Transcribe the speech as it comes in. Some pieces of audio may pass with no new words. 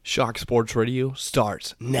Shock Sports Radio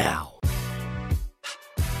starts now.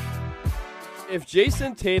 If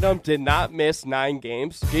Jason Tatum did not miss 9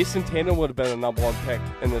 games, Jason Tatum would have been the number 1 pick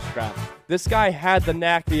in this draft. This guy had the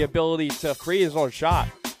knack, the ability to create his own shot.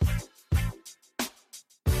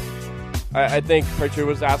 I think Pritchard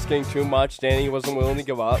was asking too much. Danny wasn't willing to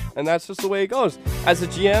give up, and that's just the way it goes. As a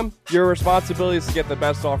GM, your responsibility is to get the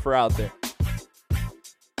best offer out there.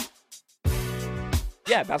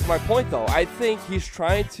 Yeah, that's my point, though. I think he's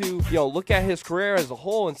trying to, look at his career as a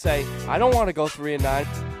whole and say, I don't want to go 3-9.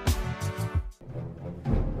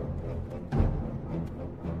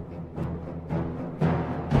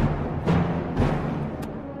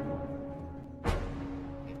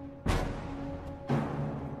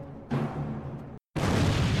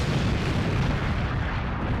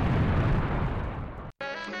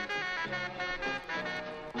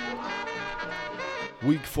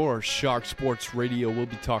 Week 4 Shark Sports Radio, we'll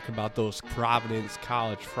be talking about those Providence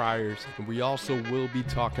College Friars, and we also will be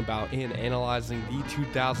talking about and analyzing the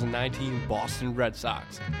 2019 Boston Red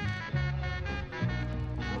Sox.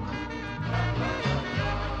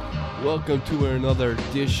 Welcome to another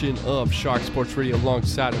edition of Shark Sports Radio.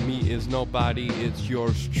 Alongside of me is nobody, it's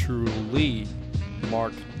yours truly,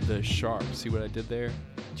 Mark the Shark. See what I did there?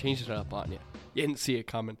 Changed it up on you. You didn't see it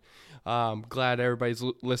coming. Glad everybody's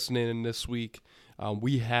listening this week.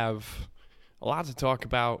 We have a lot to talk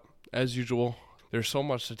about, as usual. There's so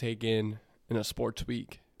much to take in a sports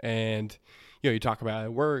week. And, you talk about it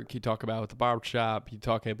at work, you talk about it at the barbershop, you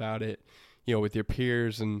talk about it, with your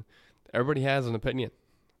peers, and everybody has an opinion.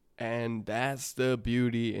 And that's the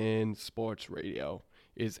beauty in sports radio,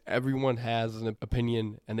 is everyone has an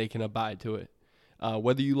opinion and they can abide to it,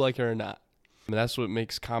 whether you like it or not. And that's what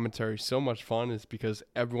makes commentary so much fun, is because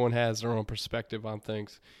everyone has their own perspective on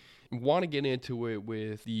things. Want to get into it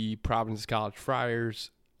with the Providence College Friars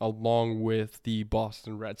along with the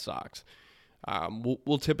Boston Red Sox.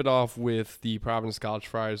 We'll tip it off with the Providence College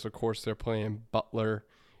Friars. Of course, they're playing Butler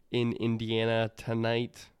in Indiana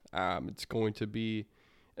tonight. It's going to be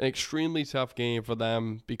an extremely tough game for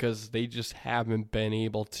them because they just haven't been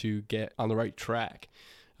able to get on the right track.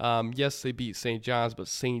 Yes, they beat St. John's, but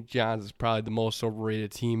St. John's is probably the most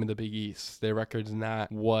overrated team in the Big East. Their record's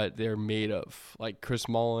not what they're made of. Like, Chris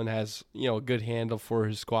Mullen has, a good handle for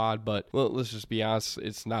his squad, but let's just be honest,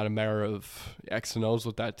 it's not a matter of X and O's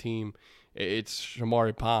with that team. It's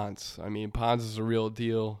Shamari Pons. I mean, Pons is a real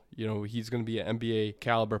deal. He's going to be an NBA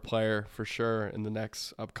caliber player for sure in the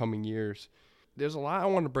next upcoming years. There's a lot I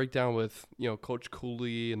want to break down with, Coach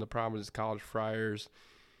Cooley and the Providence College Friars.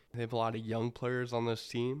 They have a lot of young players on this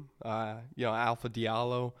team. Alpha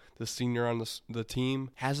Diallo, the senior on the team,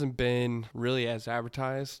 hasn't been really as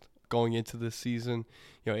advertised going into this season.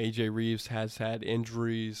 AJ Reeves has had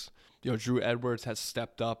injuries. Drew Edwards has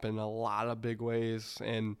stepped up in a lot of big ways.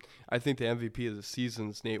 And I think the MVP of the season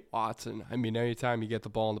is Nate Watson. I mean, anytime you get the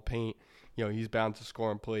ball in the paint, he's bound to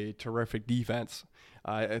score and play terrific defense.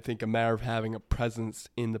 I think a matter of having a presence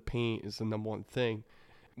in the paint is the number one thing.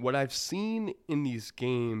 What I've seen in these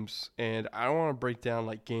games, and I don't want to break down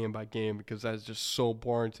like game by game because that's just so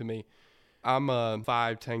boring to me. I'm a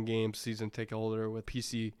 5-10 game season ticket holder with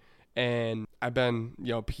PC, and I've been,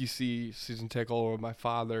 PC season ticket holder with my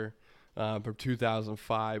father from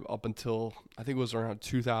 2005 up until I think it was around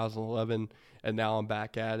 2011, and now I'm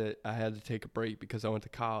back at it. I had to take a break because I went to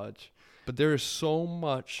college. But there is so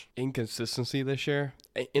much inconsistency this year,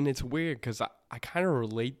 and it's weird because I kind of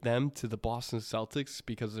relate them to the Boston Celtics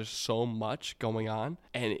because there's so much going on,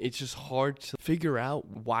 and it's just hard to figure out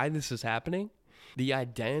why this is happening. The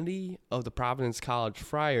identity of the Providence College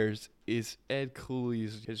Friars is Ed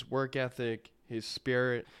Cooley's, his work ethic, his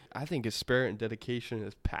spirit. I think his spirit and dedication,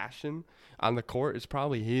 his passion on the court is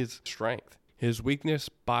probably his strength. His weakness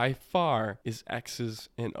by far is X's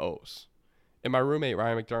and O's. And my roommate,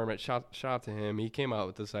 Ryan McDermott, shout out to him. He came out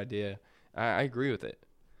with this idea. I agree with it.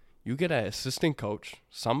 You get an assistant coach,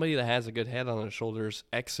 somebody that has a good head on his shoulders,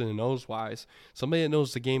 X and O's wise, somebody that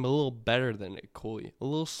knows the game a little better than Ed Cooley, a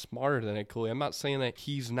little smarter than Ed Cooley. I'm not saying that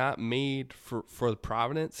he's not made for the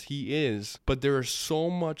Providence. He is. But there is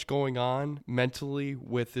so much going on mentally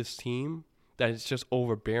with this team that it's just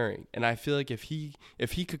overbearing. And I feel like if he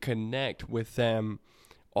could connect with them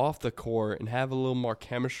off the court and have a little more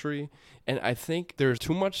chemistry, and I think there's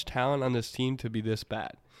too much talent on this team to be this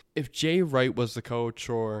bad. If Jay Wright was the coach,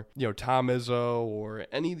 or Tom Izzo, or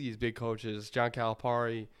any of these big coaches, John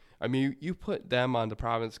Calipari, I mean, you put them on the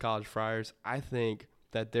Providence College Friars, I think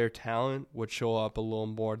that their talent would show up a little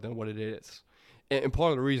more than what it is. And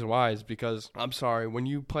part of the reason why is because, I'm sorry, when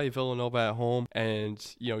you play Villanova at home and,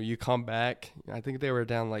 you come back, I think they were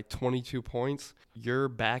down like 22 points. Your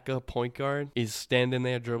backup point guard is standing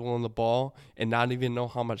there dribbling the ball and not even know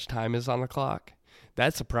how much time is on the clock.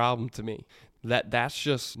 That's a problem to me. That's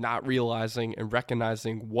just not realizing and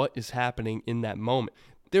recognizing what is happening in that moment.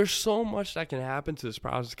 There's so much that can happen to this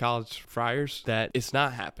Providence College Friars that it's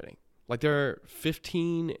not happening. Like they're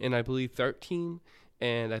 15 and I believe 13.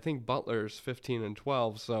 And I think Butler's 15 and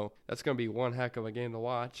 12, so that's going to be one heck of a game to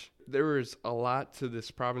watch. There is a lot to this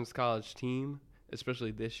Providence College team, especially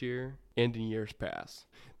this year and in years past.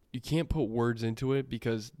 You can't put words into it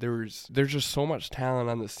because there's just so much talent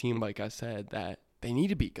on this team, like I said, that they need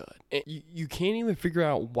to be good. And you can't even figure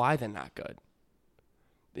out why they're not good.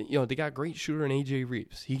 They got a great shooter in A.J.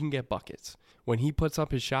 Reeves. He can get buckets. When he puts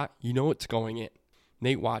up his shot, it's going in.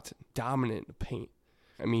 Nate Watson, dominant in the paint.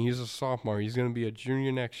 I mean, he's a sophomore. He's going to be a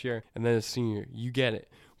junior next year and then a senior. You get it.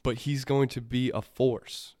 But he's going to be a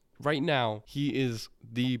force. Right now, he is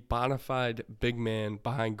the bona fide big man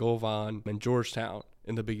behind Govan and Georgetown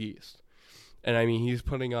in the Big East. And, I mean, he's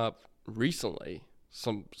putting up recently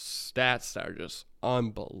some stats that are just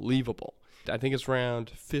unbelievable. I think it's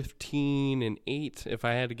around 15 and 8, if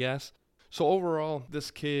I had to guess. So, overall,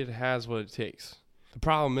 this kid has what it takes. The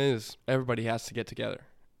problem is everybody has to get together.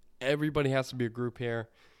 Everybody has to be a group here.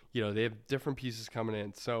 They have different pieces coming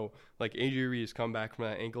in. So, like, A.J. Reeves come back from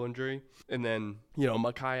that ankle injury. And then,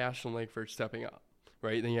 Makai Ashton Lakeford stepping up,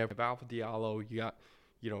 right? Then you have Alpha Diallo. You got,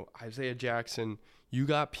 Isaiah Jackson. You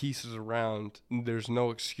got pieces around. There's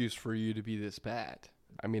no excuse for you to be this bad.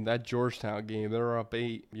 I mean, that Georgetown game, they were up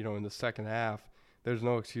 8, in the second half. There's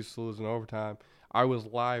no excuse to lose in overtime. I was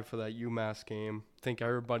live for that UMass game. I think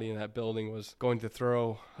everybody in that building was going to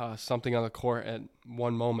throw something on the court at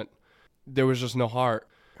one moment. There was just no heart.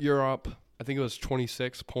 You're up, I think it was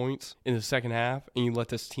 26 points in the second half, and you let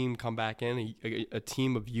this team come back in, a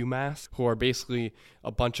team of UMass who are basically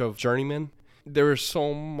a bunch of journeymen. There is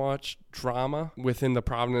so much drama within the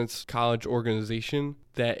Providence College organization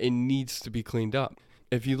that it needs to be cleaned up.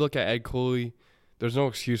 If you look at Ed Cooley, there's no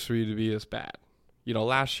excuse for you to be this bad.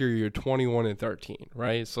 Last year you're 21 and 13,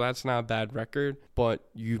 right? So that's not a bad record, but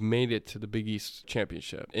you've made it to the Big East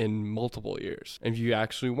Championship in multiple years, and you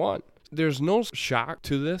actually won. There's no shock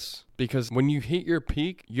to this because when you hit your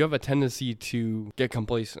peak, you have a tendency to get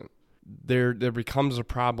complacent. There becomes a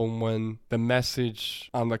problem when the message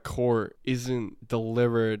on the court isn't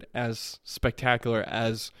delivered as spectacular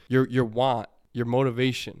as your want, your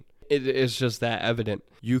motivation. It is just that evident.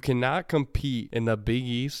 You cannot compete in the Big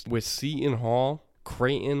East with Seton Hall,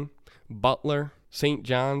 Creighton, Butler, St.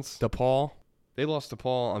 John's, DePaul. They lost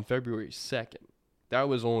DePaul on February 2nd. That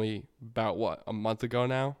was only about, a month ago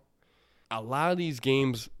now? A lot of these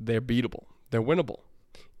games, they're beatable. They're winnable.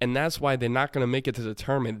 And that's why they're not going to make it to the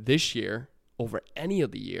tournament this year over any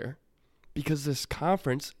of the year because this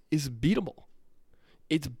conference is beatable.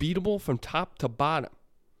 It's beatable from top to bottom.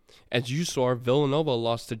 As you saw, Villanova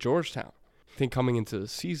lost to Georgetown. I think coming into the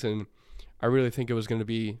season, I really think it was going to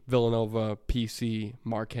be Villanova, PC,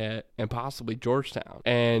 Marquette, and possibly Georgetown.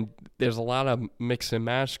 And there's a lot of mix and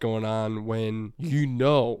match going on when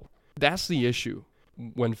that's the issue.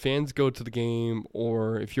 When fans go to the game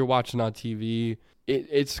or if you're watching on TV,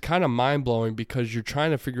 it's kind of mind-blowing because you're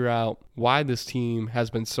trying to figure out why this team has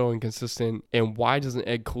been so inconsistent and why doesn't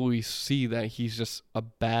Ed Cooley see that he's just a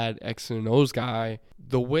bad X and O's guy.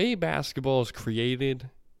 The way basketball is created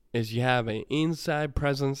is you have an inside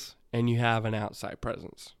presence and you have an outside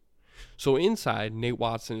presence. So inside, Nate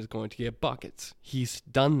Watson is going to get buckets. He's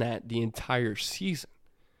done that the entire season.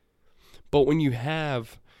 But when you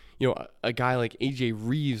have, a guy like A.J.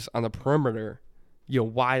 Reeves on the perimeter,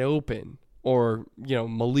 wide open, or,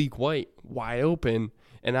 Malik White wide open,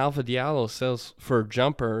 and Alpha Diallo says for a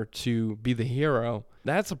jumper to be the hero,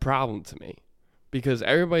 that's a problem to me. Because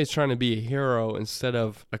everybody's trying to be a hero instead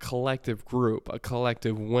of a collective group, a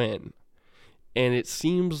collective win. And it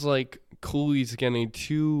seems like Cooley's getting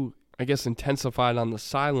too, intensified on the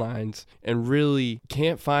sidelines and really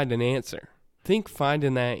can't find an answer. I think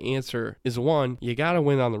finding that answer is one, you got to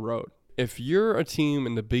win on the road. If you're a team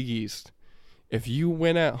in the Big East, if you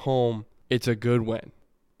win at home, it's a good win.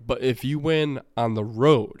 But if you win on the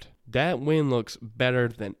road, that win looks better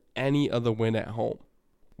than any other win at home.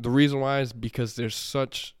 The reason why is because there's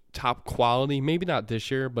such top quality, maybe not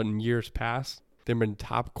this year, but in years past, there have been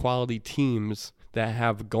top quality teams that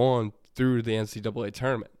have gone through the NCAA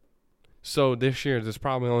tournament. So this year, there's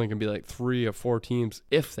probably only going to be like 3 or 4 teams,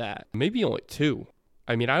 if that. Maybe only 2.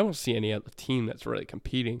 I mean, I don't see any other team that's really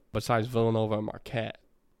competing besides Villanova and Marquette.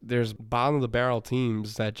 There's bottom-of-the-barrel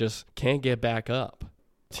teams that just can't get back up.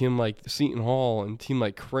 Team like Seton Hall and team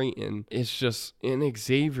like Creighton, it's just in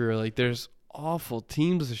Xavier. Like, there's awful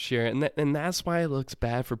teams this year, and that's why it looks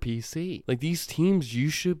bad for PC. Like, these teams you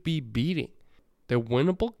should be beating. They're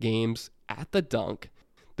winnable games at the dunk.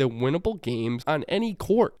 They're winnable games on any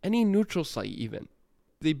court, any neutral site even.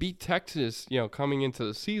 They beat Texas, coming into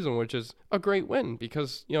the season, which is a great win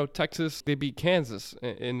because, Texas, they beat Kansas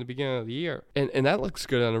in the beginning of the year. And that looks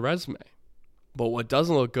good on a resume. But what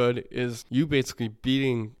doesn't look good is you basically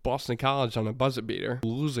beating Boston College on a buzzer beater,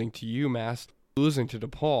 losing to UMass, losing to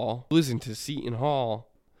DePaul, losing to Seton Hall.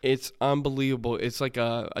 It's unbelievable. It's like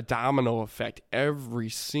a domino effect. Every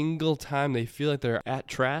single time they feel like they're at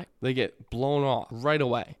track, they get blown off right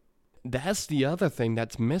away. That's the other thing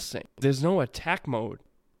that's missing. There's no attack mode.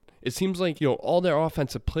 It seems like, all their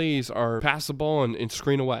offensive plays are pass the ball and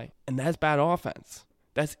screen away. And that's bad offense.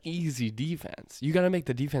 That's easy defense. You got to make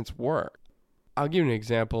the defense work. I'll give you an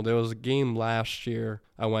example. There was a game last year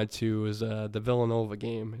I went to. It was the Villanova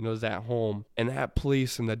game, and it was at home. And that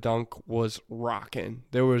place in the dunk was rocking.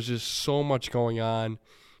 There was just so much going on.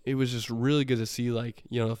 It was just really good to see,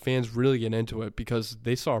 the fans really get into it because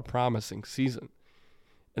they saw a promising season.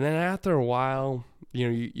 And then after a while,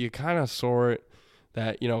 you kind of saw it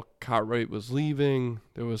that, Cartwright was leaving.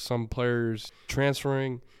 There was some players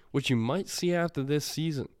transferring, which you might see after this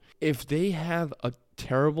season. If they have a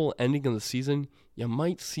terrible ending of the season, you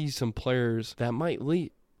might see some players that might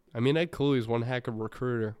leave. I mean, Ed Cooley's one heck of a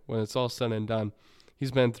recruiter when it's all said and done.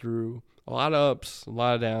 He's been through a lot of ups, a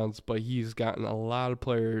lot of downs, but he's gotten a lot of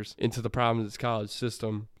players into the Providence College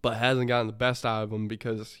system, but hasn't gotten the best out of them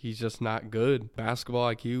because he's just not good.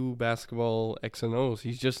 Basketball IQ, basketball X and O's,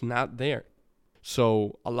 he's just not there.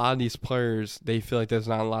 So a lot of these players, they feel like there's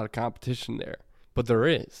not a lot of competition there. But there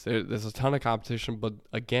is. There's a ton of competition. But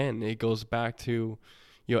again, it goes back to,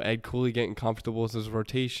 Ed Cooley getting comfortable with his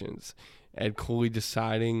rotations. Ed Cooley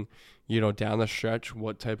deciding, down the stretch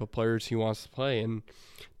what type of players he wants to play. And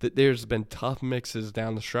there's been tough mixes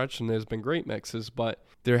down the stretch, and there's been great mixes, but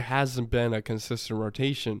there hasn't been a consistent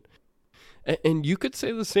rotation. And you could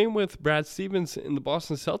say the same with Brad Stevens in the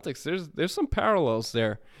Boston Celtics. There's some parallels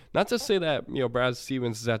there. Not to say that, Brad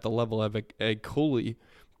Stevens is at the level of Ed Cooley,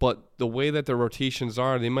 but the way that the rotations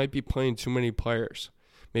are, they might be playing too many players.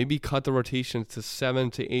 Maybe cut the rotations to 7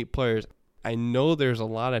 to 8 players. I know there's a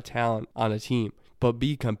lot of talent on a team, but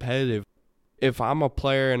be competitive. If I'm a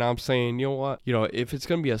player and I'm saying, you know what, if it's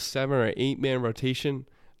going to be a 7 or 8 man rotation,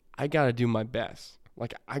 I got to do my best.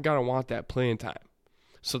 Like, I got to want that playing time.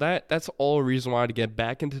 So that's all a reason why to get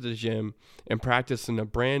back into the gym and practice in a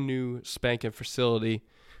brand new spanking facility,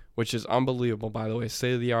 which is unbelievable, by the way,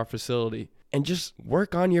 state-of-the-art facility. And just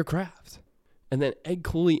work on your craft. And then Ed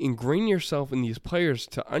Cooley, ingrain yourself in these players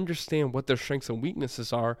to understand what their strengths and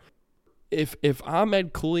weaknesses are. If I'm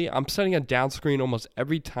Ed Cooley, I'm setting a down screen almost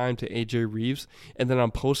every time to AJ Reeves, and then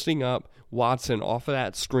I'm posting up Watson off of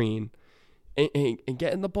that screen and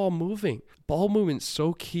getting the ball moving. Ball movement's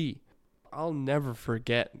so key. I'll never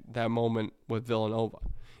forget that moment with Villanova.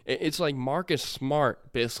 It's like Marcus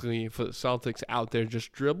Smart, basically, for the Celtics out there,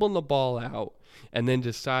 just dribbling the ball out and then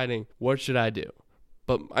deciding, what should I do?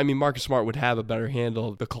 But, I mean, Marcus Smart would have a better handle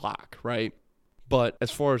of the clock, right? But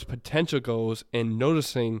as far as potential goes and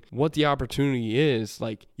noticing what the opportunity is,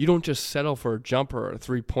 like, you don't just settle for a jumper or a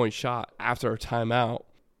three-point shot after a timeout.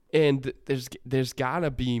 And there's got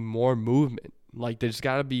to be more movement. Like, there's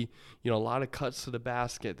got to be, a lot of cuts to the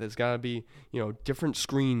basket. There's got to be, different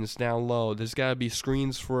screens down low. There's got to be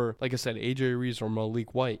screens for, like I said, AJ Reeves or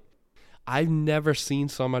Malik White. I've never seen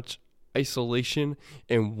so much isolation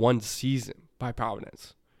in one season by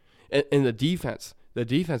Providence. And the defense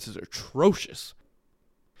is atrocious.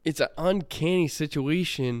 It's an uncanny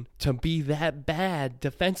situation to be that bad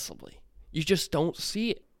defensively. You just don't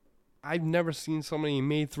see it. I've never seen so many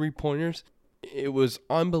made three-pointers. It was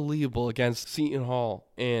unbelievable against Seton Hall.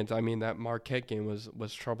 And, I mean, that Marquette game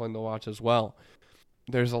was troubling to watch as well.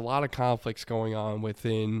 There's a lot of conflicts going on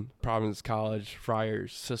within Providence College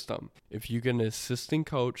Friars system. If you get an assistant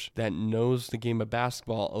coach that knows the game of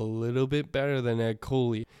basketball a little bit better than Ed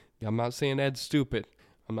Cooley, I'm not saying Ed's stupid.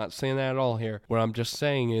 I'm not saying that at all here. What I'm just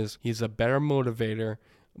saying is he's a better motivator,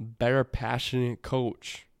 better passionate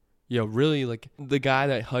coach. Really like the guy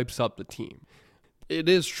that hypes up the team. It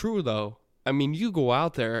is true, though. I mean, you go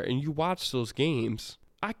out there and you watch those games,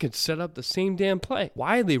 I could set up the same damn play.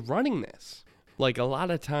 Why are they running this? Like, a lot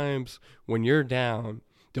of times when you're down,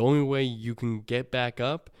 the only way you can get back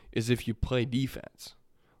up is if you play defense.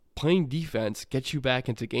 Playing defense gets you back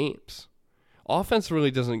into games. Offense really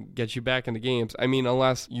doesn't get you back into games. I mean,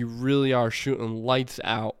 unless you really are shooting lights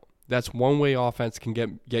out. That's one way offense can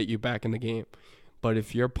get you back in the game. But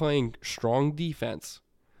if you're playing strong defense,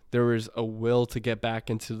 there is a will to get back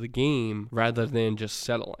into the game rather than just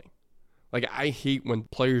settling. Like, I hate when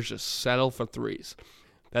players just settle for threes.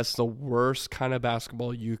 That's the worst kind of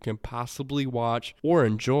basketball you can possibly watch or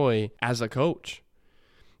enjoy as a coach.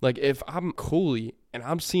 Like, if I'm Cooley and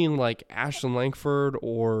I'm seeing like Ashton Langford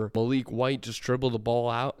or Malik White just dribble the ball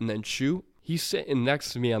out and then shoot, he's sitting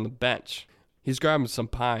next to me on the bench. He's grabbing some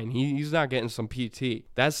pine. He's not getting some PT.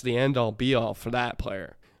 That's the end-all, be-all for that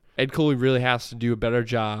player. Ed Cooley really has to do a better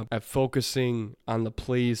job at focusing on the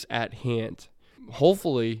plays at hand.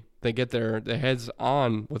 Hopefully, they get their heads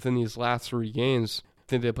on within these last 3 games. I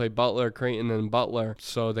think they play Butler, Creighton, and Butler.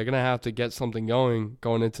 So they're going to have to get something going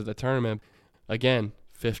into the tournament. Again,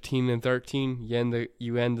 15-13.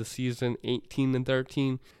 You end the season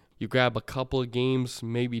 18-13. You grab a couple of games,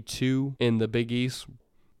 maybe 2 in the Big East.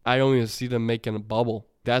 I don't even see them making a bubble.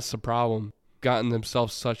 That's the problem. Gotten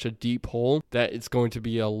themselves such a deep hole that it's going to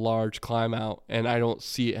be a large climb out, and I don't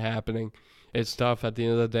see it happening. It's tough. At the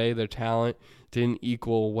end of the day, their talent didn't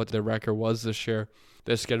equal what their record was this year.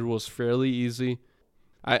 Their schedule was fairly easy.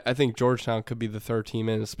 I think Georgetown could be the 3rd team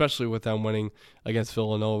in, especially with them winning against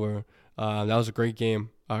Villanova. That was a great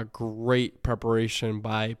game. A great preparation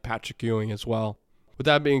by Patrick Ewing as well. With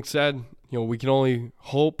that being said, we can only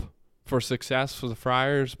hope for success for the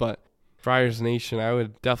Friars, but Friars Nation, I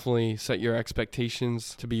would definitely set your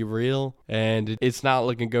expectations to be real. And it's not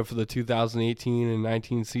looking good for the 2018 and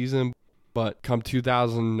 19 season, but come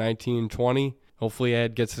 2019-20, hopefully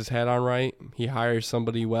Ed gets his head on right. He hires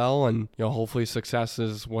somebody well, and hopefully success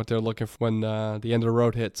is what they're looking for when the end of the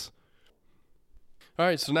road hits. All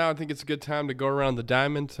right, so now I think it's a good time to go around the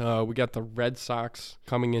diamond. We got the Red Sox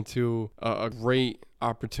coming into a great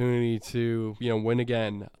opportunity to win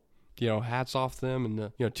again. Hats off to them in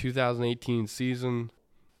the 2018 season.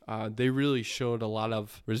 They really showed a lot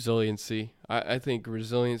of resiliency. I think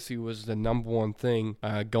resiliency was the number one thing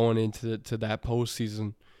going into that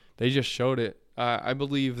postseason. They just showed it. I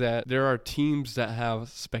believe that there are teams that have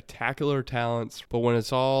spectacular talents, but when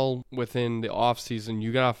it's all within the offseason,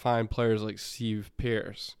 you got to find players like Steve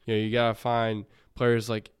Pierce. You got to find players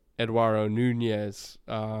like Eduardo Nunez,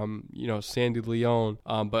 Sandy Leon.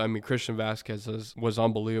 But Christian Vasquez was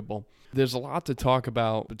unbelievable. There's a lot to talk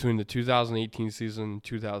about between the 2018 season and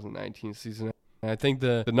 2019 season. And I think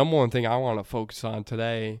the number one thing I want to focus on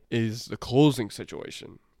today is the closing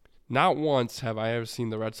situation. Not once have I ever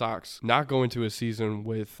seen the Red Sox not go into a season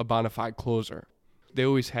with a bona fide closer. They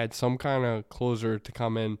always had some kind of closer to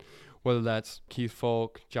come in, whether that's Keith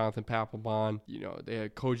Folk, Jonathan Papelbon. They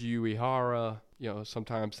had Koji Uehara,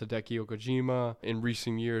 sometimes Hideki Okojima. In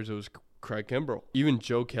recent years, it was Craig Kimbrell. Even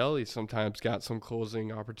Joe Kelly sometimes got some closing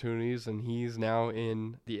opportunities, and he's now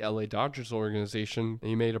in the LA Dodgers organization, and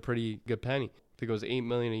he made a pretty good penny. I think it was $8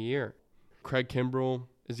 million a year. Craig Kimbrell,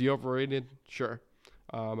 is he overrated? Sure.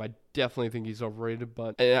 I definitely think he's overrated,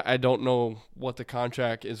 but I don't know what the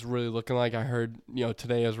contract is really looking like. I heard,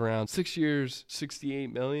 today is around 6 years,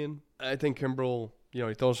 $68 million. I think Kimbrell,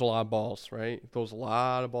 he throws a lot of balls, right? He throws a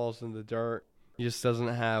lot of balls in the dirt. He just doesn't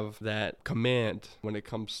have that command when it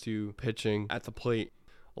comes to pitching at the plate.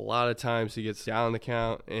 A lot of times he gets down the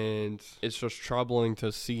count, and it's just troubling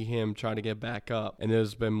to see him try to get back up. And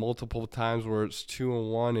there's been multiple times where it's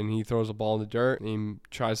 2-1 and he throws a ball in the dirt and he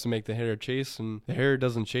tries to make the hitter chase, and the hitter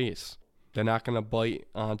doesn't chase. They're not going to bite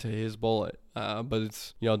onto his bullet. But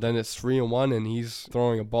it's, then it's 3-1 and he's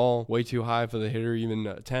throwing a ball way too high for the hitter even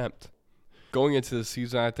to attempt. Going into the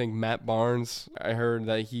season, I think Matt Barnes, I heard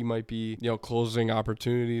that he might be, closing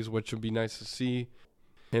opportunities, which would be nice to see.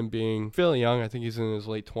 Him being fairly young, I think he's in his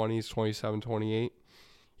late 20s, 27, 28.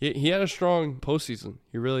 He had a strong postseason.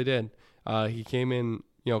 He really did. He came in,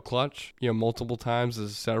 clutch, multiple times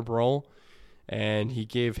as a setup role, and he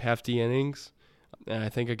gave hefty innings. And I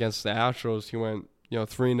think against the Astros, he went, 3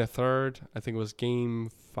 1/3. I think it was Game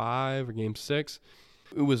 5 or Game 6.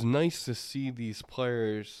 It was nice to see these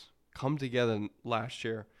players come together last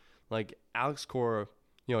year. Like Alex Cora,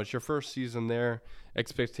 it's your first season there.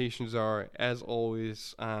 Expectations are, as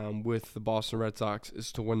always, with the Boston Red Sox,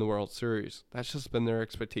 is to win the World Series. That's just been their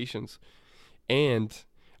expectations. And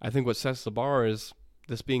I think what sets the bar is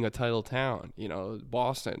this being a title town,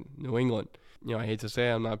 Boston, New England. I hate to say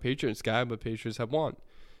I'm not a Patriots guy, but Patriots have won.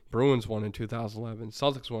 Bruins won in 2011.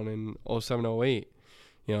 Celtics won in 07-08.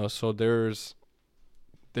 So there's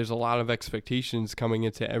a lot of expectations coming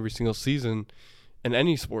into every single season and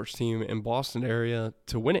any sports team in Boston area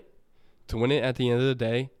to win it. To win it at the end of the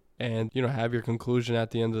day and, have your conclusion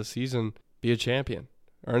at the end of the season, be a champion,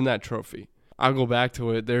 earn that trophy. I'll go back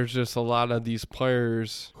to it. There's just a lot of these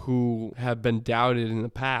players who have been doubted in the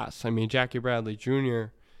past. Jackie Bradley Jr.,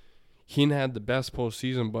 He didn't have the best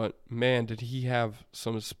postseason, but man, did he have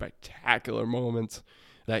some spectacular moments.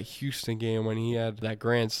 That Houston game when he had that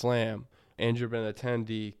grand slam, Andrew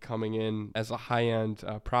Benintendi coming in as a high-end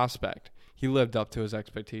prospect. He lived up to his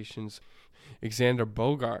expectations. Xander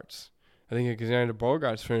Bogaerts. I think Xander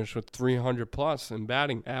Bogaerts finished with 300-plus in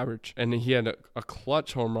batting average, and he had a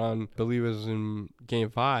clutch home run, I believe it was in Game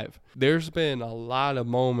 5. There's been a lot of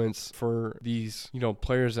moments for these,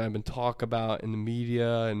 players that have been talked about in the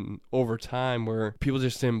media and over time where people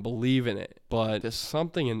just didn't believe in it. But there's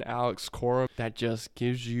something in Alex Cora that just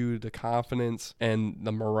gives you the confidence and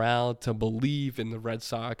the morale to believe in the Red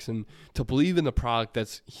Sox and to believe in the product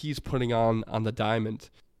that he's putting on the diamond.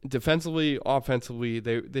 Defensively, offensively,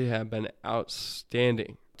 they have been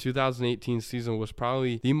outstanding. 2018 season was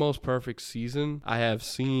probably the most perfect season I have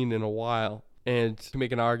seen in a while. And to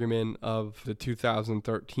make an argument of the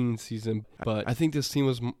 2013 season, but I think this team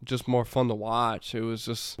was just more fun to watch. It was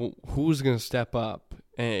just who's going to step up,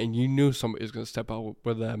 and you knew somebody was going to step up,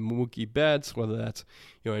 whether that's Mookie Betts, whether that's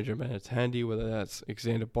Andrew Benintendi, whether that's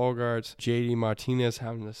Xander Bogaerts, JD Martinez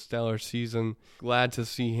having a stellar season. Glad to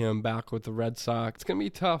see him back with the Red Sox. It's going to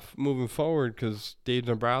be tough moving forward because Dave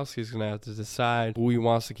Dombrowski is going to have to decide who he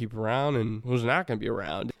wants to keep around and who's not going to be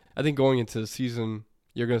around. I think going into the season,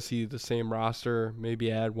 you're going to see the same roster,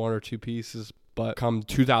 maybe add one or two pieces. But come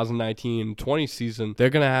 2019-20 season, they're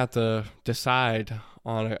going to have to decide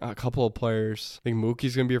on a couple of players. I think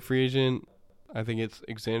Mookie's going to be a free agent. I think it's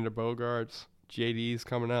Xander Bogaerts. JD's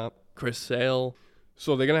coming up. Chris Sale.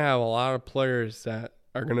 So they're going to have a lot of players that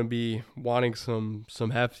are going to be wanting some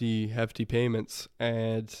hefty payments.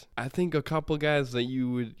 And I think a couple of guys that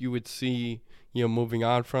you would see moving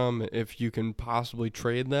on from, if you can possibly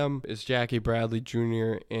trade them, is Jackie Bradley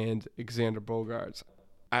Jr. and Xander Bogaerts.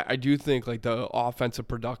 I do think like the offensive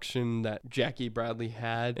production that Jackie Bradley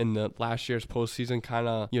had in the last year's postseason kind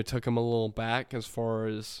of took him a little back as far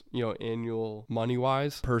as annual money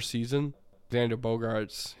wise per season. Xander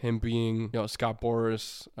Bogaerts, him being Scott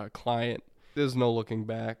Boras' client, there's no looking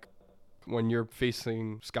back. When you're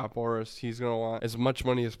facing Scott Boras, he's going to want as much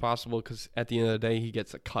money as possible because at the end of the day, he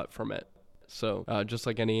gets a cut from it. So just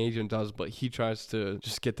like any agent does, but he tries to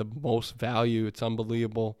just get the most value. It's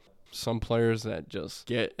unbelievable. Some players that just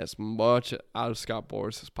get as much out of Scott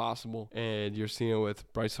Boras as possible. And you're seeing it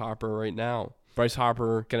with Bryce Harper right now. Bryce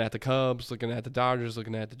Harper looking at the Cubs, looking at the Dodgers,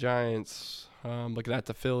 looking at the Giants, looking at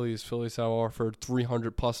the Phillies. Phillies have offered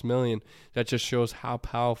 $300+ million. That just shows how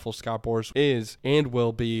powerful Scott Boras is and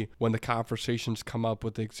will be when the conversations come up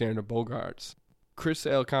with Xander Bogaerts. Chris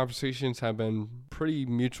Sale conversations have been pretty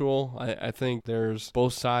mutual. I think there's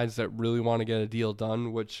both sides that really want to get a deal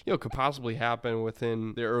done, which could possibly happen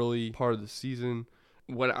within the early part of the season.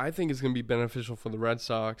 What I think is going to be beneficial for the Red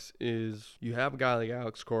Sox is you have a guy like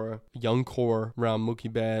Alex Cora, young core around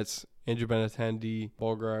Mookie Betts, Andrew Benintendi,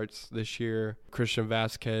 Bogaerts this year, Christian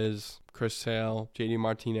Vasquez, Chris Sale, JD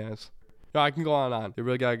Martinez. I can go on and on. They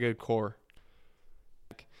really got a good core.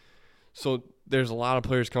 So there's a lot of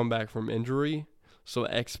players coming back from injury. So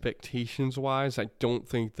expectations-wise, I don't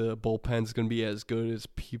think the bullpen's going to be as good as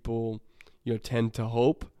people, tend to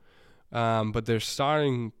hope. But their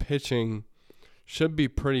starting pitching should be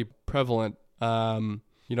pretty prevalent.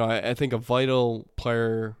 I think a vital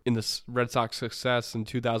player in the Red Sox success in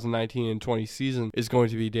 2019 and 20 season is going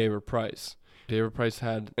to be David Price. David Price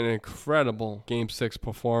had an incredible Game 6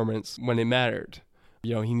 performance when it mattered.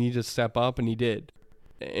 He needed to step up, and he did.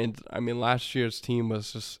 And, last year's team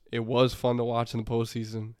it was fun to watch in the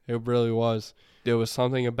postseason. It really was. There was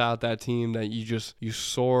something about that team that you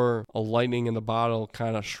saw a lightning in the bottle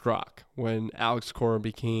kind of struck when Alex Cora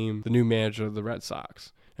became the new manager of the Red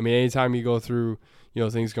Sox. Anytime you go through,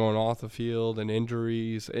 things going off the field and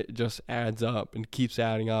injuries, it just adds up and keeps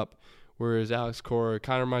adding up. Whereas Alex Cora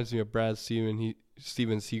kind of reminds me of Brad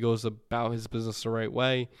Stevens. He goes about his business the right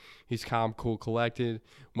way. He's calm, cool, collected.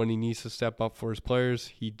 When he needs to step up for his players,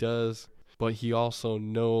 he does. But he also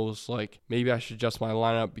knows, maybe I should adjust my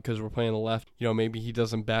lineup because we're playing the left. Maybe he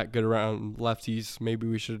doesn't bat good around lefties. Maybe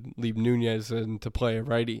we should leave Nunez in to play a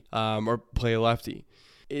righty or play a lefty.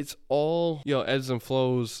 It's all, ebbs and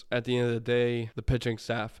flows at the end of the day, the pitching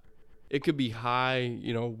staff. It could be high,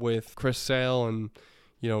 with Chris Sale and,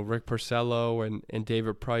 Rick Porcello and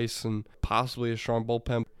David Price and possibly a strong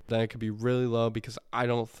bullpen. Then it could be really low because I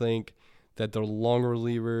don't think that the long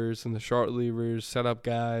relievers and the short relievers, setup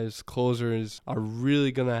guys, closers are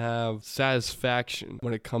really going to have satisfaction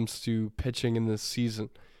when it comes to pitching in this season.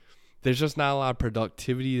 There's just not a lot of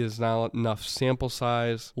productivity. There's not enough sample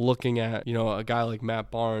size. Looking at, a guy like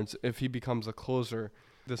Matt Barnes, if he becomes a closer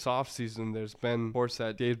this offseason, there's been reports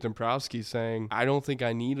that Dave Dombrowski saying, I don't think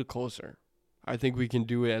I need a closer. I think we can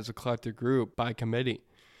do it as a collective group by committee.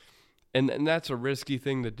 And that's a risky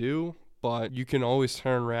thing to do, but you can always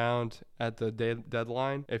turn around at the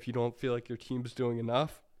deadline if you don't feel like your team's doing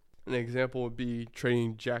enough. An example would be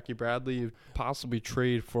trading Jackie Bradley, possibly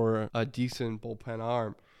trade for a decent bullpen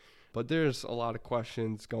arm. But there's a lot of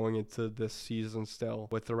questions going into this season still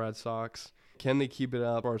with the Red Sox. Can they keep it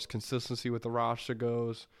up as far as consistency with the roster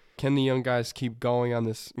goes? Can the young guys keep going on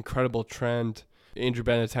this incredible trend? Andrew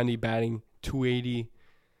Benintendi batting .280,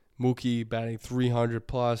 Mookie batting .300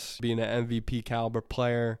 plus, being an MVP caliber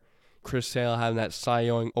player. Chris Sale having that Cy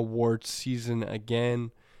Young Award season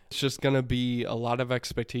again. It's just going to be a lot of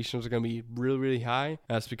expectations are going to be really, really high.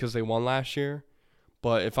 That's because they won last year.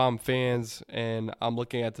 But if I'm fans and I'm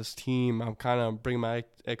looking at this team, I'm kind of bringing my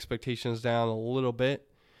expectations down a little bit.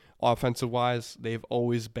 Offensive-wise, they've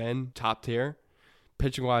always been top tier.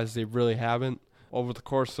 Pitching-wise, they really haven't. Over the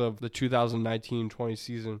course of the 2019-20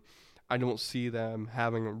 season, I don't see them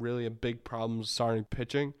having really a big problem starting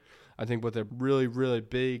pitching. I think what their really, really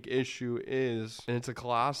big issue is, and it's a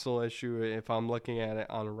colossal issue if I'm looking at it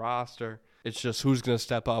on a roster, it's just who's going to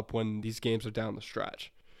step up when these games are down the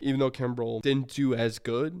stretch. Even though Kimbrel didn't do as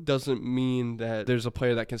good, doesn't mean that there's a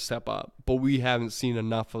player that can step up. But we haven't seen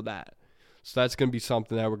enough of that. So that's going to be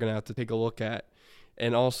something that we're going to have to take a look at.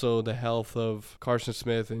 And also the health of Carson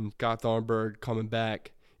Smith and Scott Thornburg coming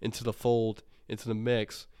back into the fold, into the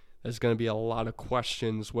mix. There's going to be a lot of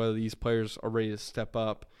questions whether these players are ready to step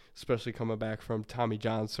up, especially coming back from Tommy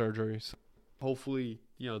John surgeries. Hopefully,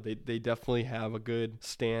 they definitely have a good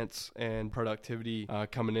stance and productivity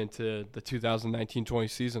coming into the 2019-20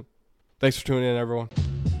 season. Thanks for tuning in, everyone.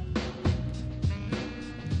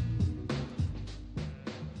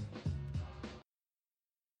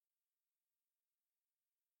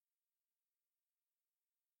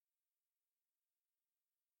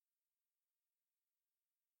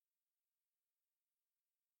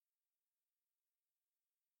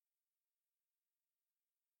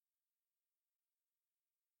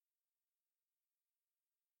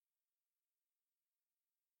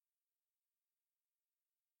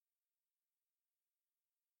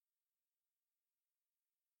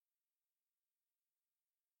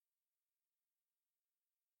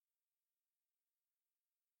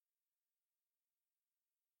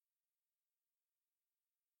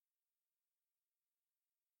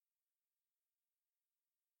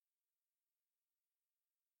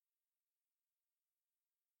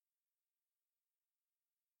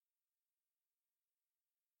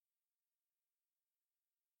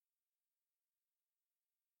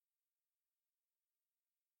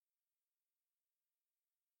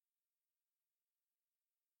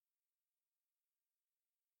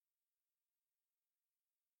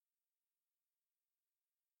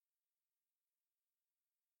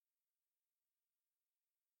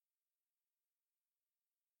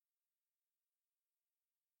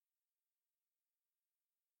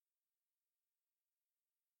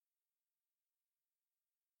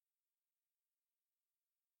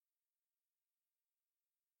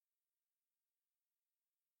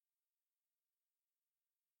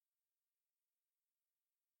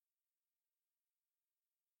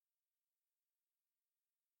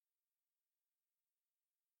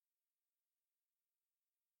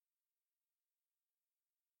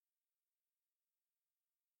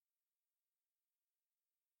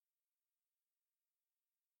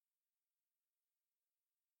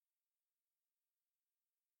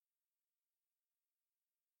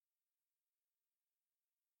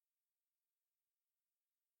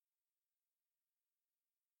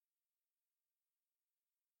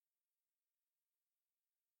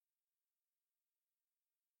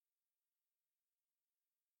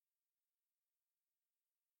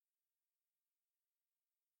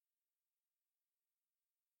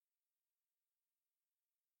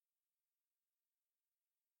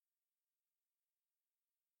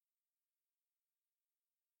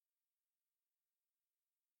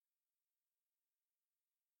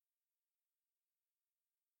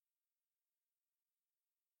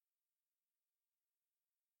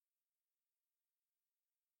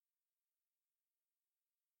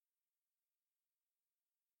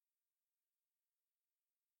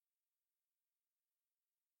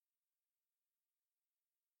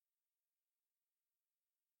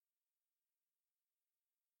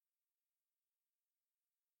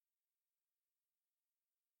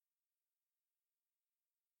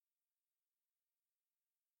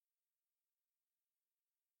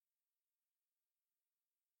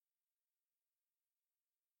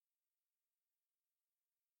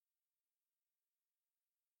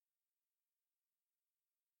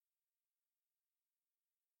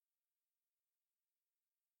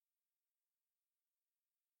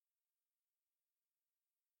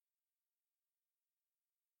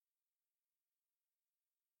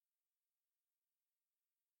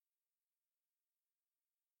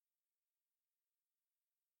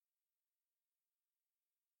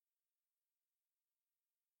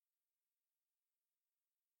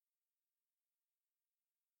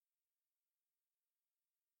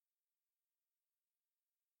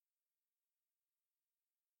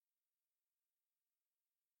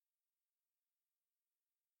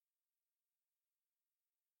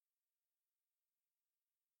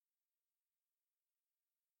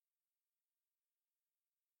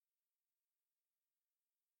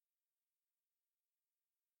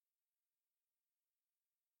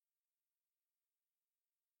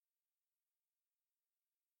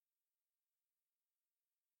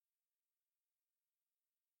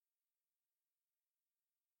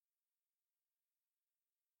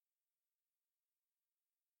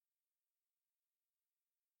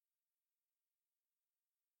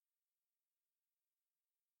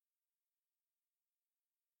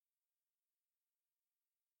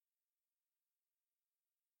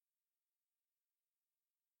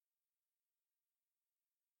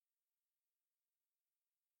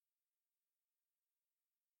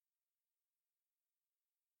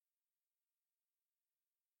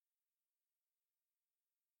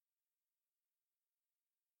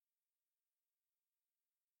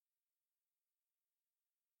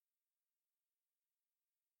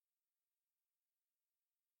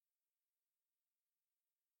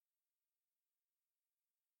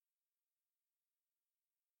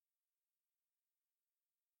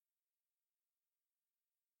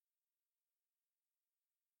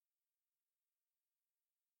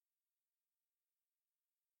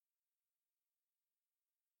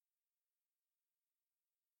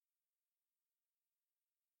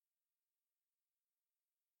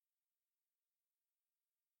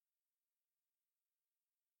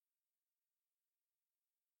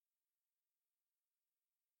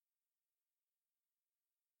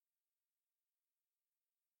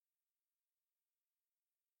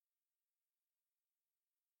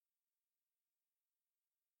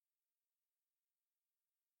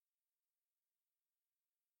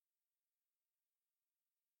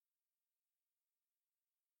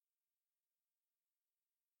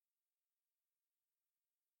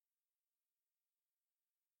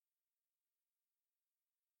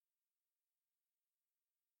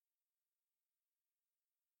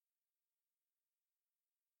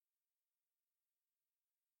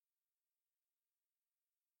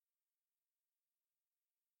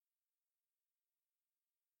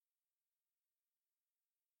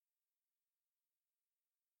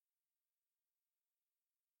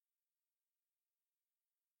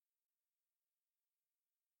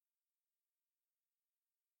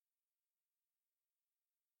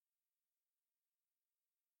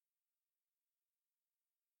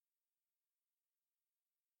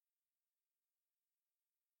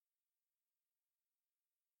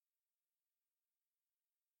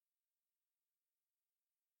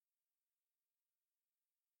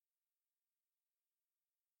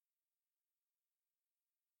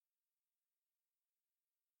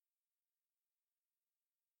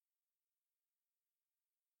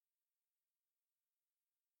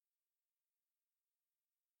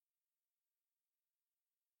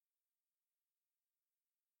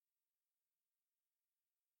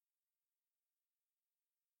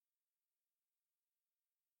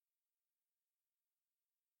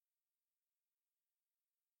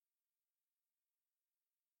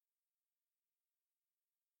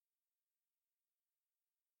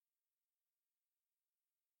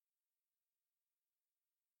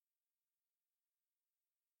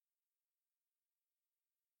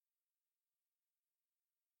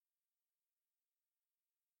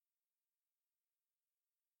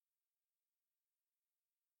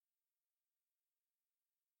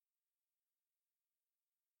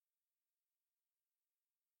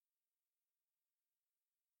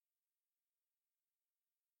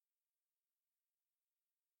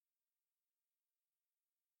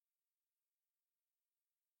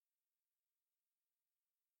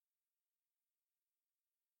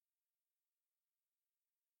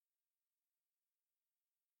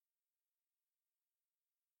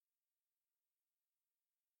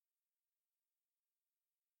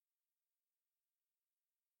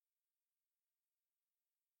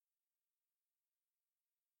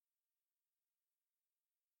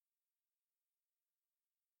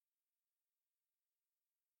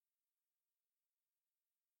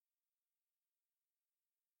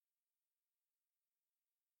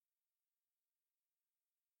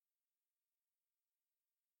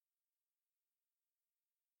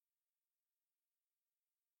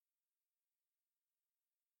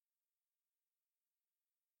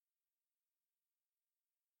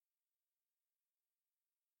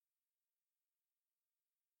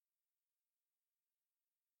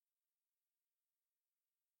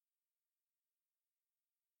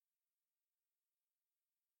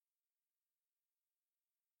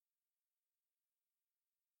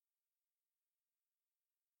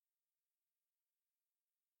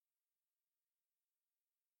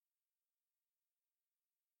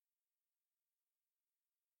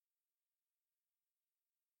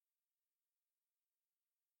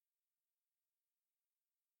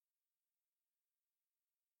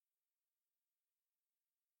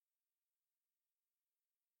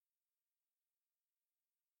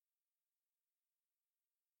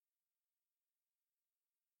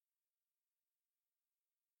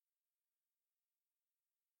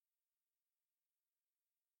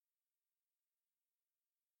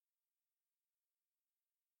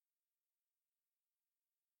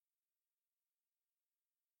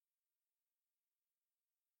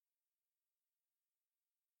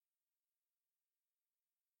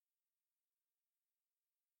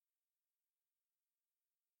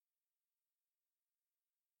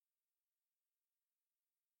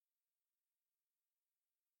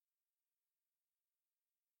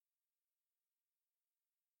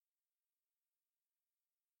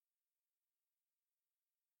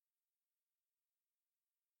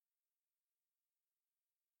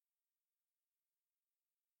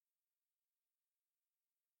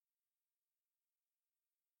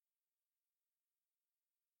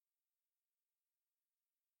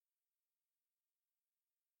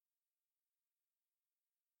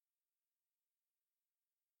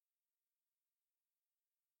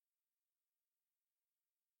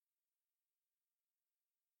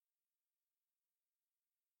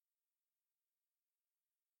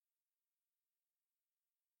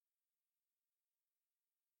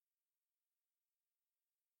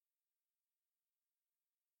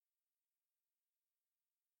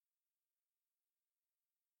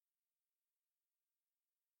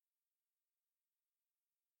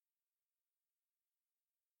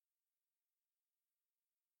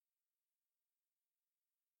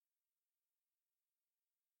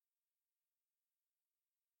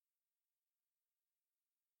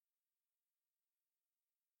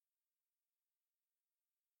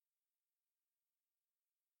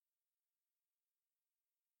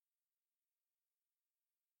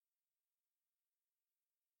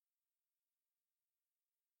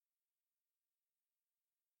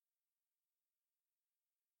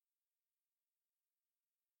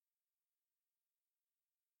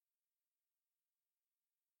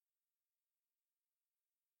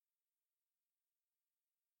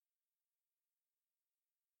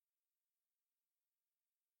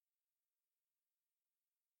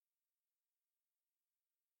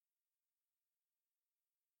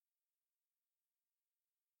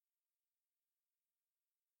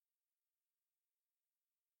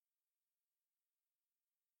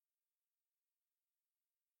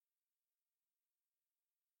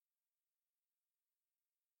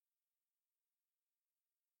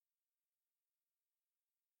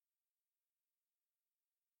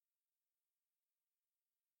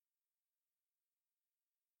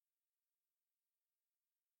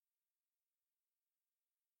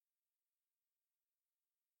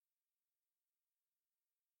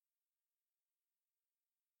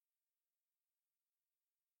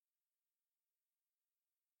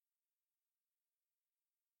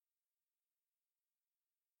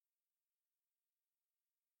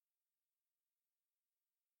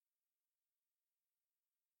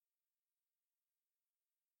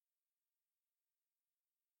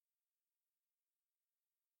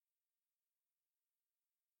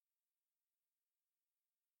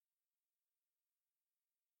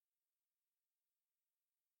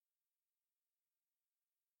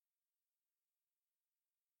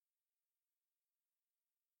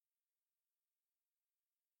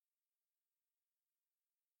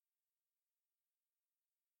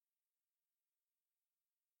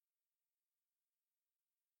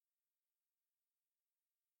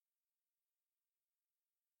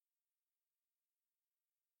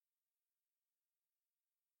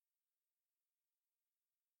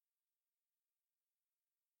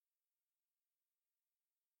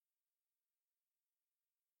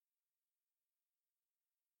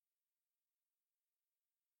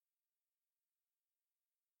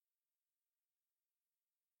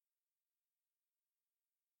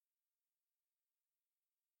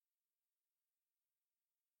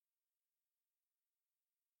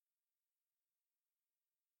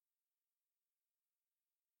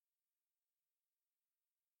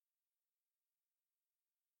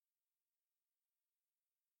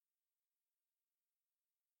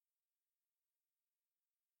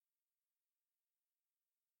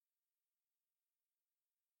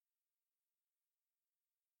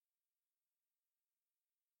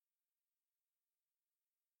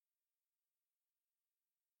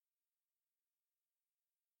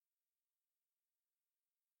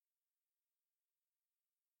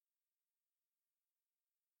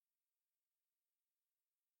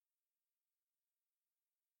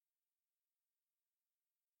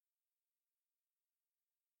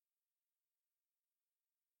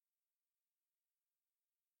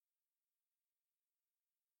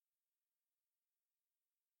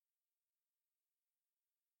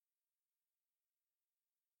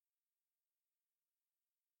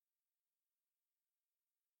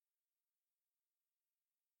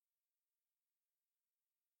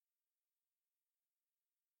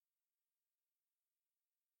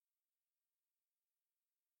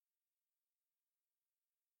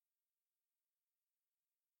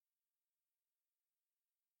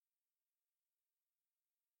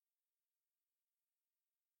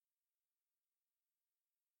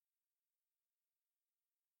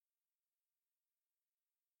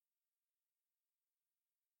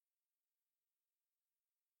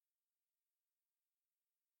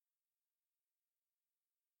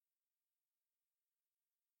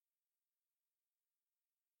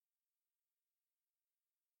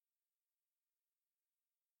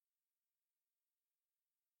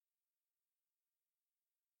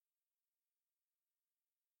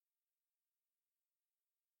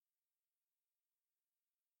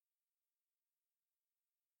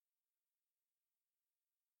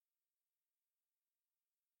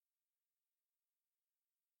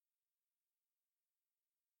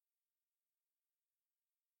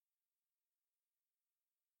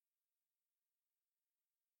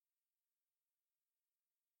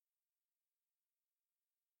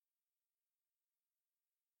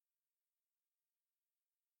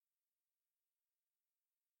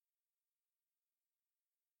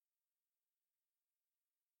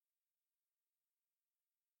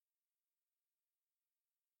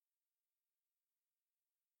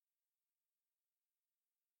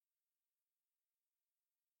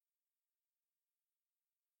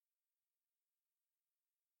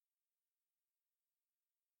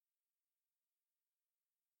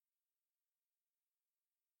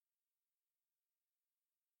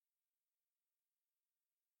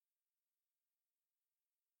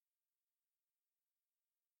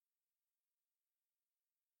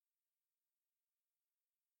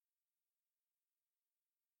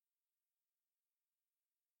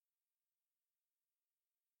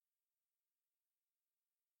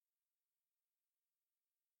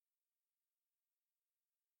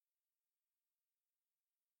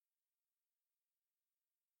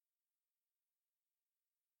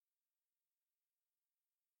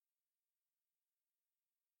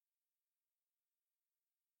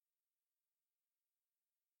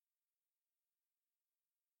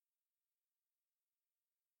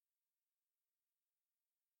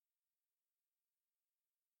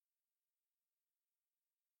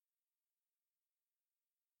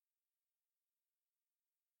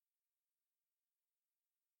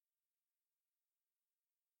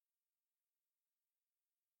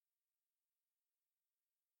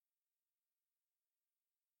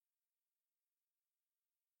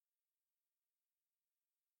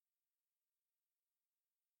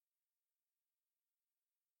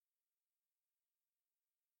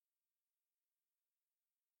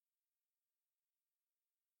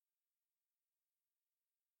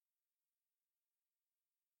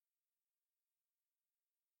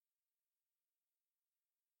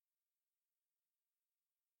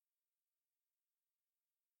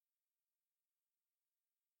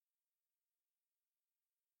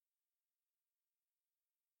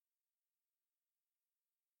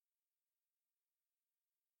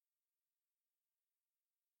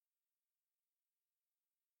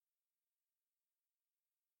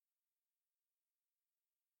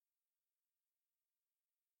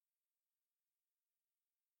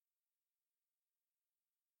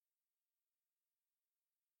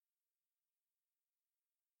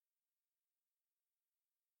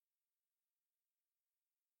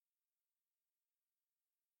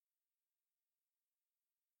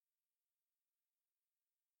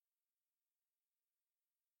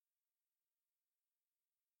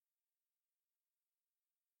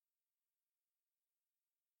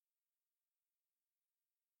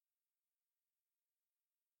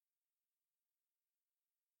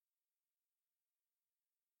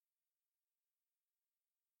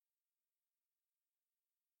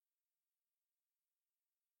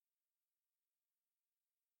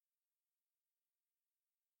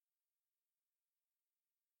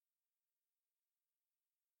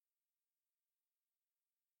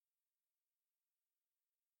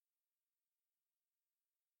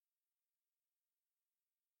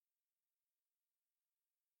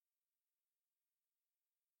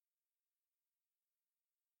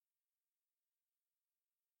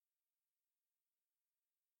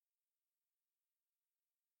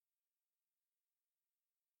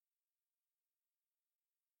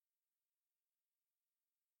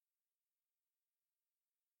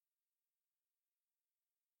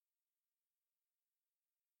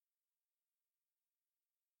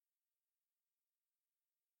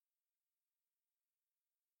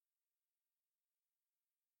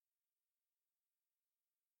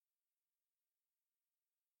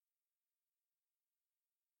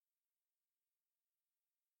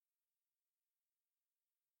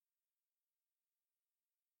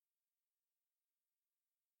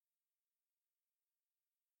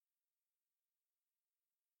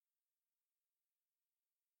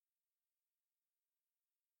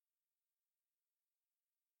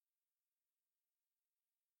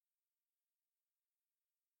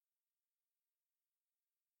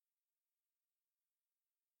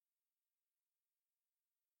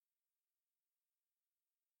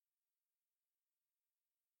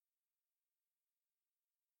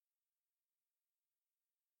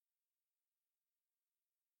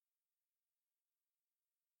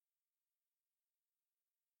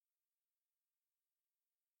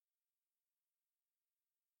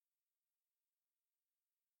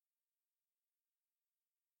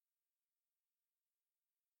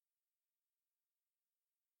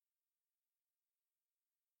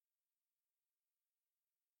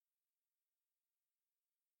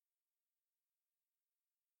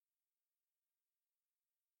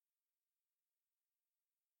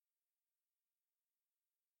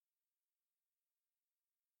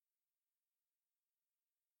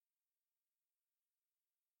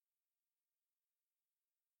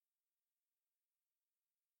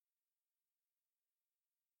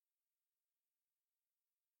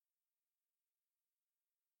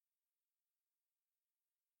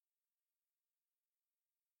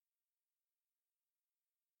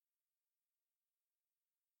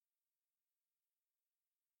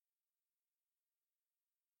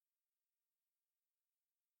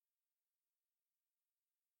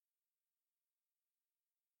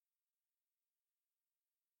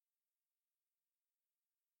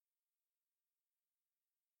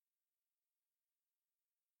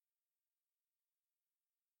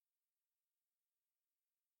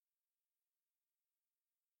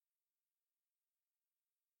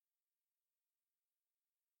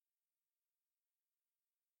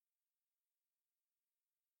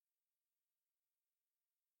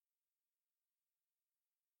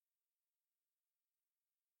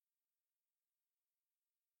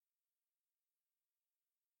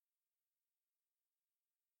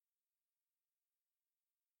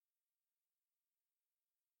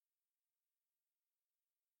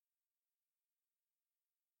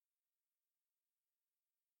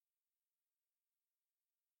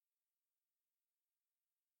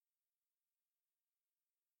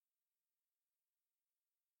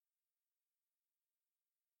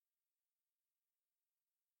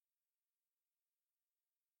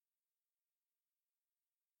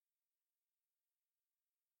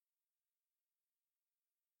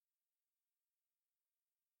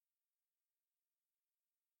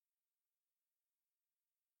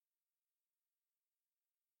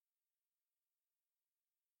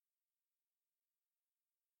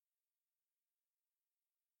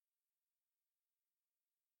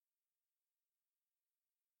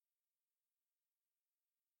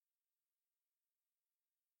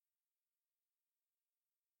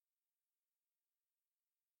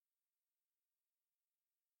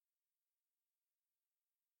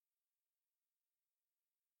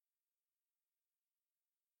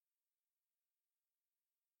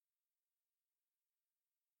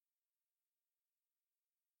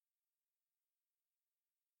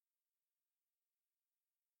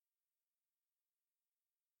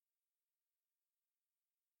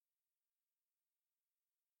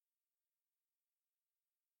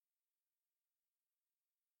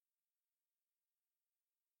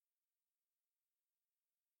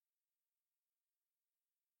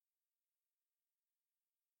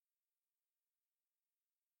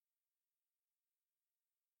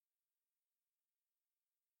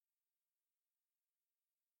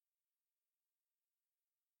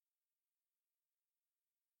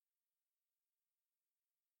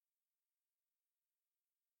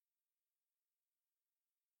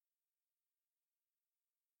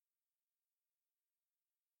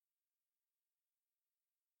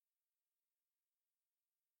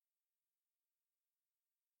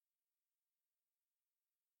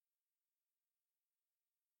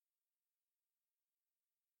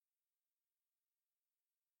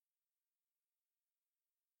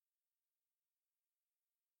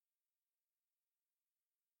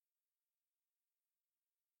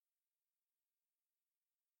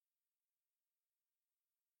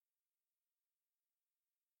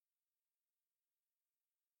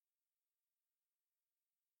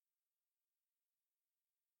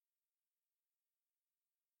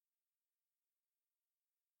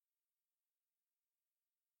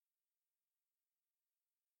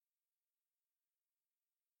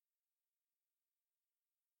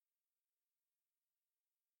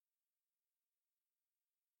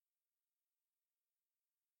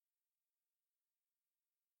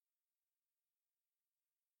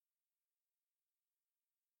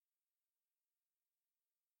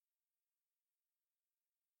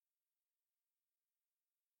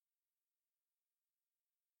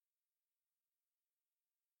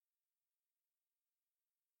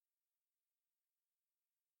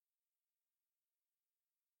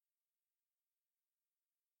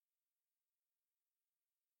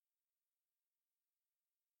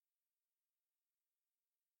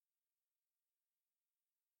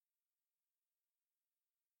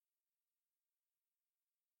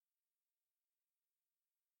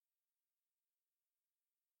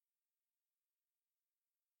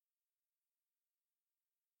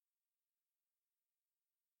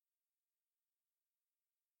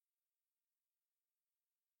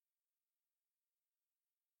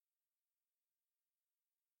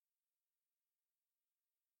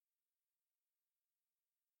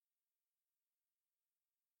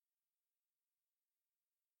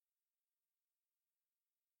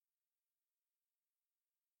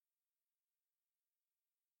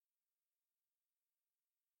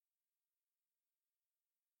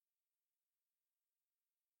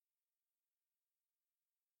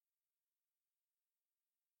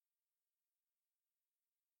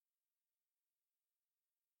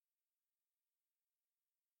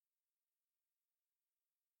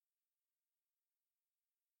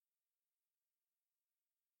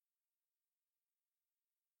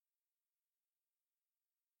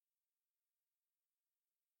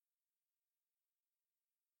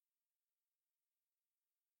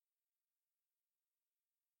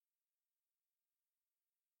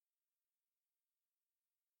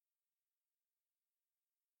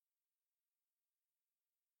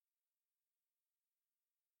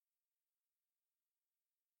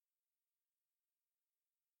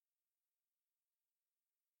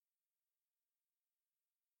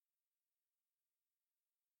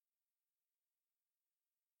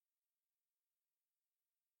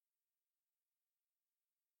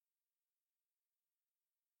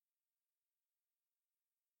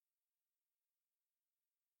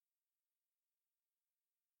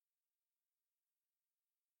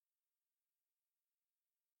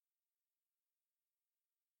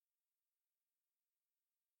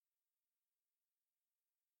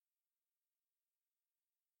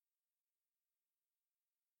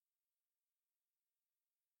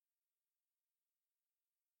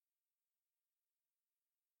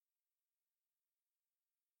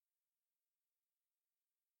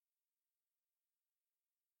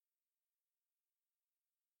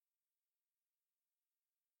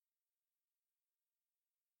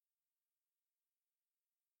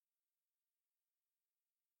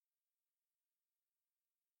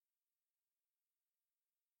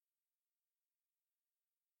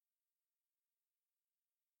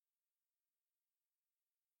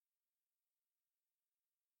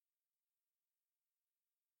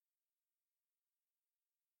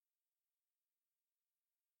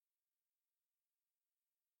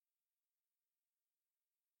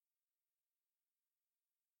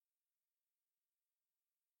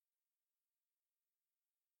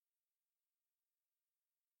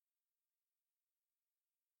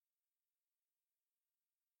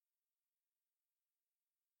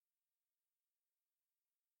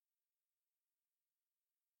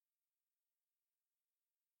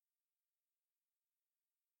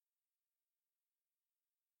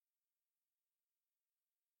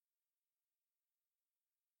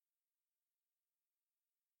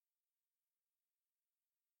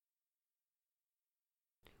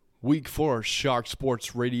 Week 4 Shark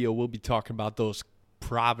Sports Radio, we'll be talking about those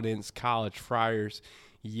Providence College Friars.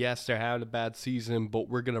 Yes, they're having a bad season, but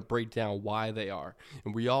we're going to break down why they are.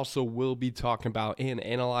 And we also will be talking about and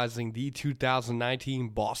analyzing the 2019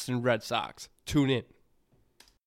 Boston Red Sox. Tune in.